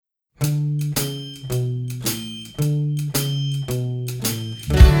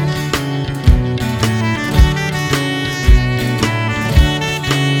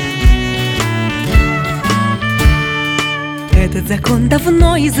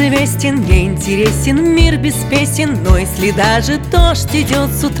давно известен, мне интересен мир без песен. Но если даже дождь идет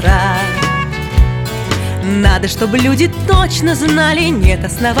с утра, надо, чтобы люди точно знали, нет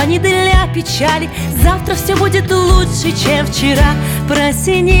оснований для печали. Завтра все будет лучше, чем вчера.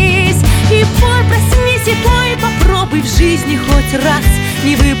 Проснись и пой, проснись и пой. Попробуй в жизни хоть раз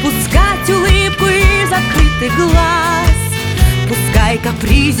не выпускать улыбку из открытых глаз. Пускай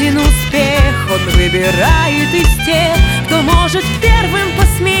капризен успех, он выбирает из тех, кто может первым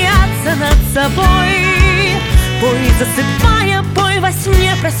посмеяться над собой. Пой, засыпая, пой во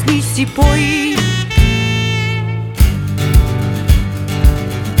сне, проснись и пой.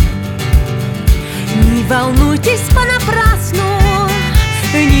 Не волнуйтесь понапрасну,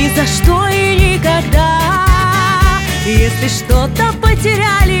 ни за что и никогда. Если что-то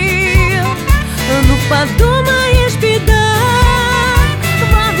потеряли, ну подумаешь, беда.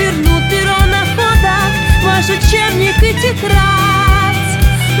 Вам вернут перо, находок, ваш учебник и тетрадь.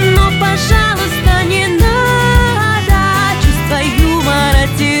 Но, пожалуйста, не надо чувство юмора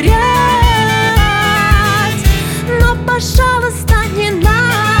терять. Но, пожалуйста, не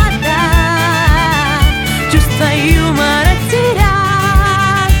надо чувство юмора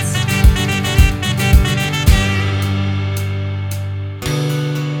терять.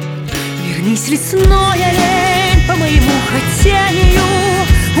 Вернись, лесной олень, по моему хотению.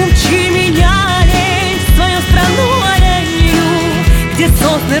 Умчи меня, олень, в свою страну оленью, где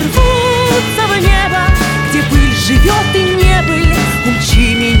сосны рвутся в небо, где пыль живет и небыль.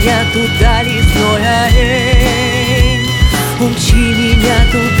 Умчи меня туда, лесной олень. Умчи меня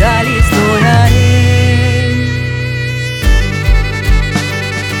туда, лесной олень.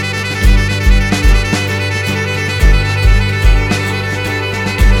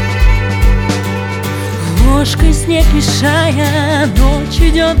 Ложкой снег мешая, ночь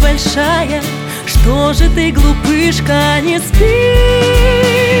идет большая. Что же ты, глупышка, не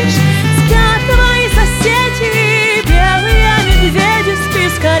спишь?